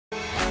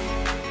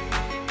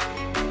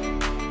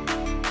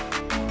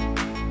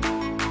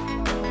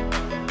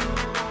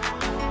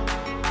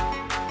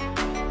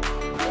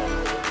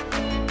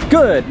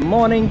Good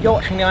morning, you're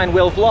watching the Iron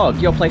Wheel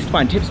vlog, your place to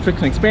find tips, tricks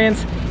and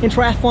experience in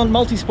triathlon,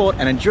 multisport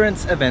and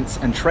endurance events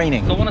and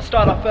training. So I want to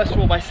start off first of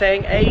all by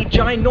saying a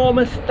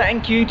ginormous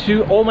thank you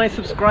to all my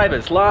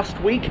subscribers.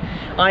 Last week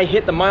I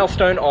hit the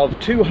milestone of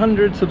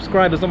 200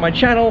 subscribers on my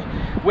channel,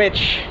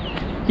 which,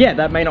 yeah,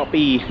 that may not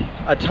be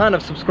a ton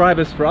of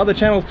subscribers for other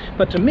channels,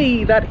 but to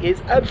me that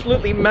is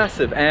absolutely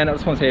massive. And I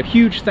just want to say a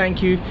huge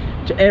thank you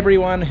to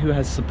everyone who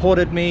has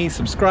supported me,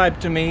 subscribed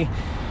to me,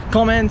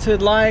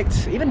 commented,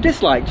 liked, even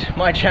disliked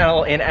my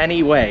channel in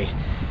any way.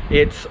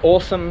 It's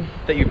awesome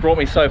that you've brought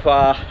me so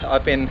far.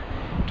 I've been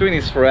doing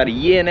this for about a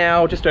year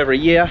now, just over a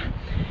year,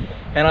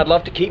 and I'd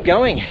love to keep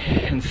going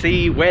and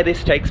see where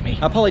this takes me.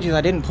 Apologies,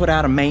 I didn't put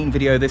out a main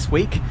video this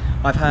week.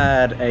 I've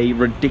had a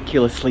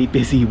ridiculously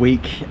busy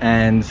week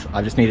and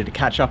I just needed to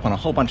catch up on a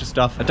whole bunch of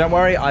stuff. But don't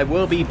worry, I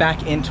will be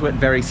back into it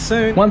very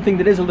soon. One thing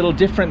that is a little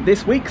different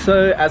this week,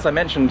 so as I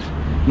mentioned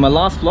in my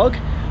last vlog,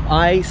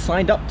 I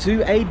signed up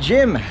to a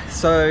gym.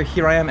 So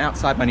here I am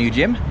outside my new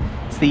gym.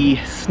 It's the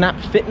Snap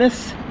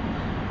Fitness,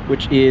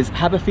 which is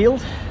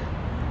Haberfield.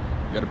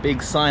 Got a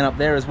big sign up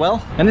there as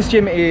well. And this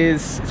gym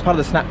it's part of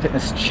the Snap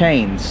Fitness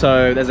chain.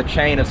 So there's a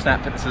chain of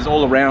Snap Fitnesses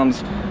all around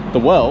the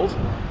world.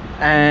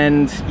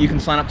 And you can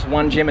sign up to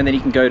one gym and then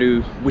you can go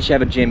to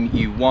whichever gym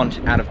you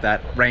want out of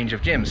that range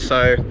of gyms.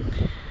 So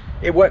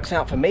it works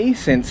out for me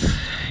since,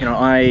 you know,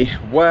 I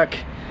work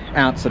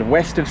out sort of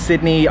west of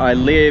Sydney, I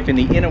live in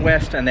the inner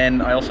west, and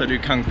then I also do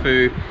Kung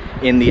Fu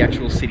in the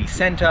actual city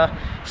center.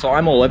 So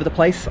I'm all over the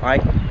place. I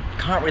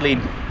can't really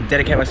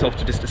dedicate myself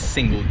to just a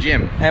single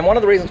gym. And one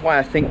of the reasons why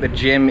I think the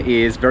gym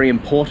is very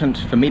important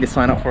for me to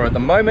sign up for at the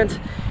moment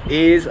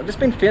is I've just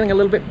been feeling a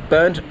little bit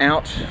burnt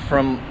out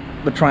from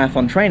the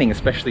triathlon training,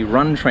 especially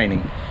run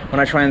training.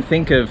 When I try and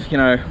think of, you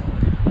know,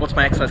 what's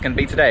my exercise going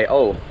to be today?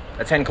 Oh,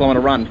 a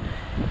 10-kilometer run.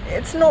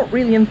 It's not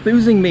really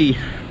enthusing me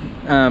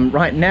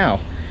right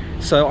now.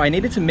 So I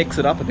needed to mix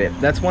it up a bit.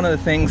 That's one of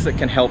the things that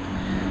can help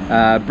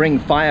bring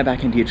fire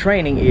back into your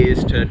training,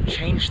 is to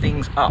change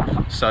things up.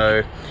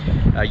 So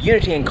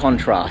unity and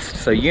contrast.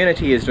 So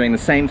unity is doing the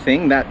same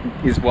thing. That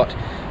is what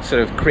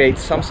sort of creates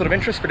some sort of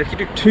interest. But if you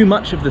do too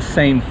much of the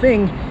same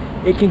thing,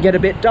 it can get a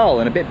bit dull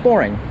and a bit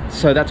boring.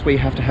 So that's where you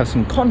have to have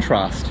some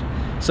contrast.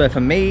 So for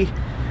me,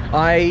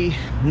 I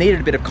needed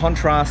a bit of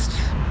contrast,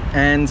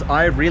 and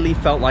I really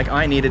felt like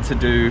I needed to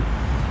do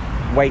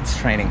weights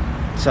training.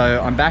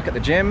 So I'm back at the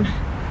gym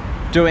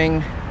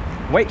doing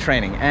weight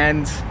training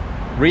and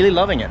really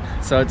loving it.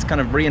 So it's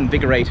kind of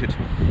reinvigorated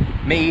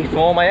me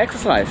for my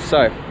exercise.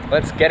 So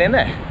let's get in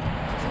there.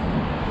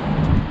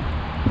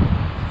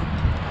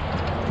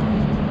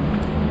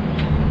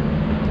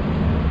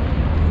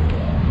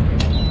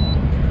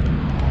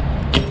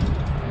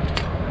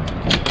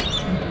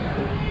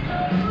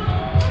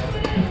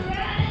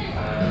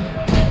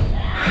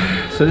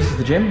 So this is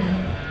the gym.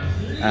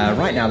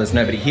 Right now there's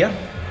nobody here,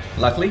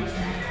 luckily.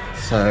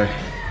 So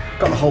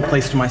got the whole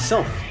place to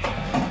myself,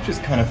 which is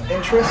kind of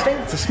interesting.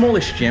 It's a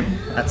smallish gym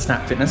at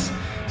Snap Fitness.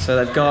 So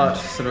they've got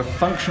sort of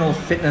functional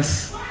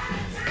fitness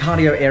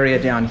cardio area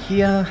down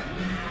here.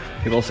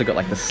 They've also got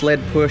like the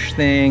sled push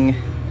thing.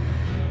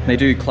 They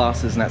do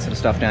classes and that sort of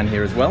stuff down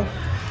here as well.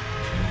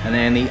 And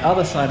then the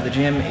other side of the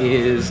gym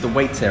is the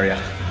weights area.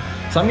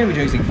 So I'm going to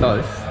be using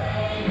both.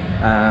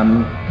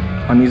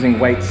 I'm using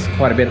weights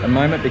quite a bit at the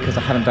moment because I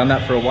haven't done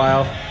that for a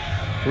while.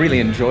 I really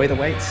enjoy the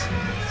weights.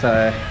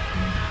 So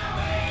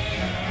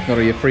got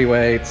all your free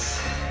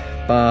weights,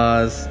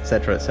 bars,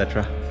 etc,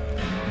 etc.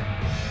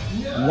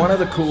 One of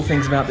the cool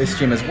things about this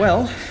gym as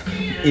well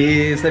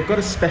is they've got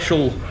a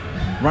special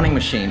running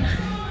machine,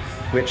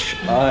 which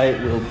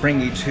I will bring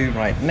you to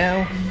right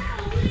now.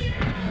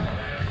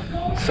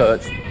 So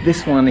it's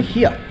this one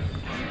here,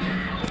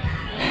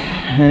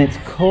 and it's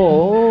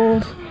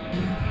called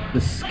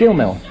the Skill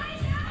Mill.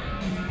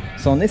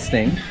 So on this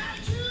thing,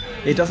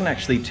 it doesn't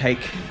actually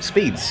take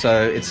speeds,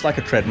 so it's like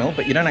a treadmill,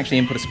 but you don't actually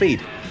input a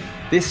speed.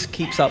 This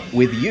keeps up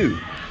with you.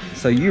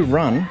 So you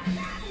run,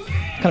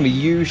 kind of a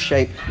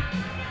U-shaped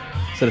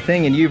sort of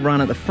thing, and you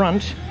run at the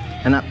front,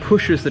 and that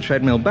pushes the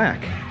treadmill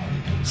back.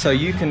 So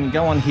you can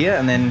go on here,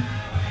 and then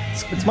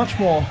it's much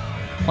more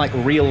like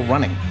real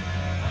running,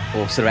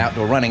 or sort of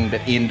outdoor running,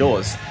 but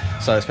indoors.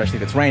 So especially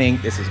if it's raining,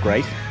 this is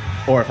great.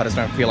 Or if I just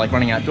don't feel like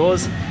running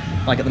outdoors,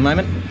 like at the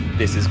moment,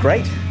 this is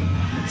great.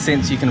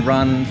 Since you can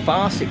run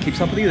fast, it keeps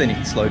up with you, then you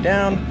can slow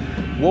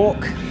down,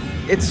 walk.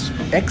 It's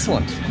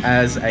excellent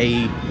as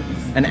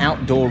an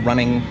outdoor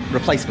running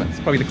replacement. It's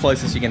probably the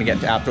closest you're going to get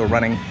to outdoor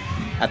running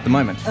at the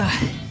moment.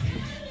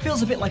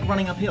 Feels a bit like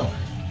running uphill.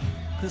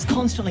 It's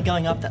constantly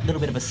going up that little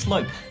bit of a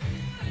slope.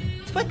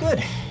 It's quite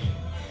good.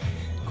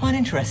 Quite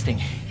interesting.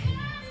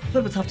 A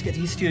little bit tough to get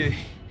used to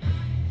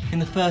in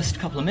the first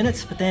couple of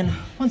minutes, but then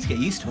once you get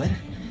used to it,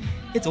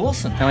 it's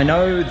awesome. Now I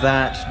know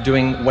that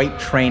doing weight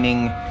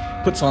training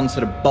puts on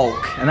sort of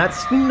bulk, and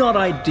that's not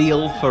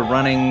ideal for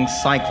running,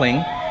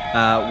 cycling,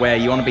 where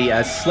you want to be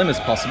as slim as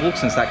possible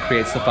since that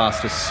creates the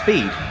fastest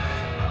speed.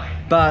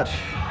 But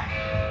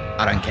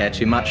I don't care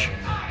too much.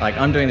 Like,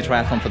 I'm doing the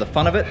triathlon for the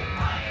fun of it.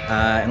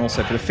 and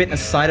also for the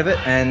fitness side of it.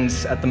 And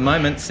at the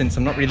moment, since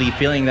I'm not really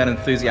feeling that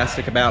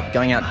enthusiastic about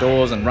going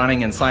outdoors and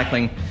running and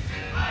cycling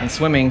and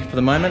swimming for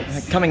the moment,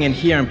 coming in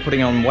here and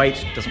putting on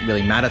weight doesn't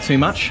really matter too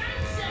much.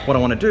 What I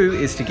want to do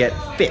is to get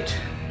fit,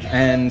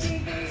 and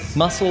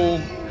muscle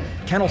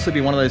can also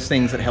be one of those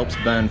things that helps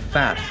burn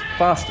fat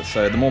faster.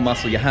 So the more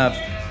muscle you have,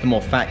 the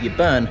more fat you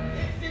burn.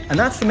 And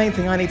that's the main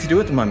thing I need to do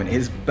at the moment,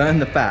 is burn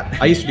the fat.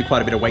 I used to do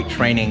quite a bit of weight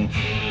training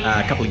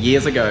a couple of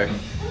years ago.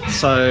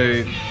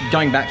 So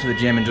going back to the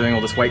gym and doing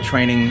all this weight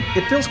training,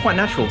 it feels quite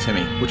natural to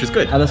me, which is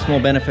good. Other small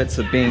benefits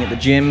of being at the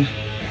gym.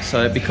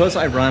 So because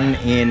I run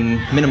in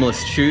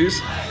minimalist shoes,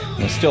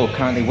 I'm still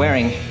currently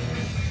wearing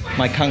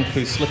my Kung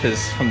Fu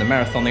slippers from the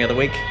marathon the other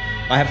week.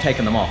 I have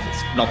taken them off.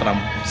 It's not that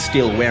I'm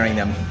still wearing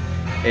them.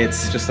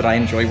 It's just that I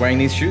enjoy wearing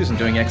these shoes and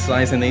doing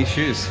exercise in these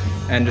shoes,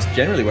 and just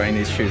generally wearing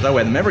these shoes. I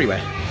wear them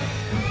everywhere.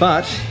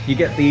 But you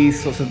get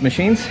these sorts of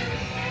machines,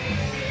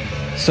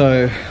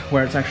 so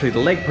where it's actually the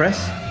leg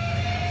press,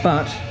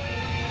 but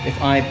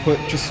if I put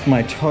just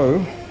my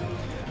toe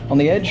on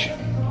the edge,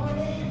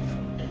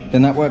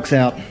 then that works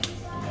out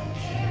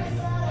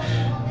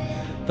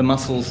the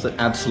muscles that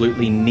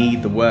absolutely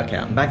need the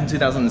workout. And back in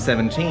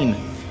 2017,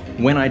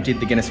 when I did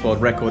the Guinness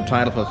World Record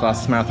title for the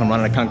fastest marathon run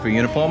in a Kung Fu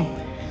uniform,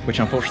 which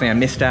unfortunately I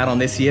missed out on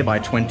this year by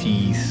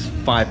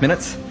 25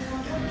 minutes,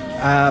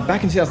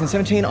 back in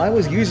 2017, I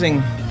was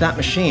using that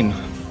machine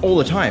all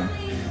the time,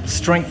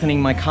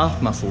 strengthening my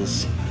calf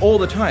muscles all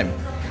the time.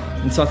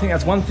 And so I think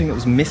that's one thing that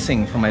was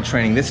missing from my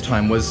training this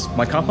time, was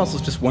my calf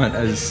muscles just weren't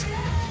as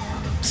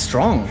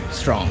strong.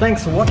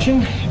 Thanks for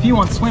watching. If you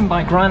want swim,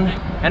 bike, run,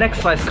 and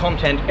exercise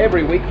content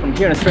every week from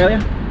here in Australia,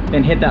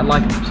 then hit that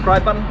like and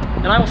subscribe button,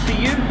 and I will see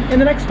you in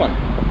the next one.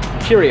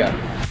 Cheerio.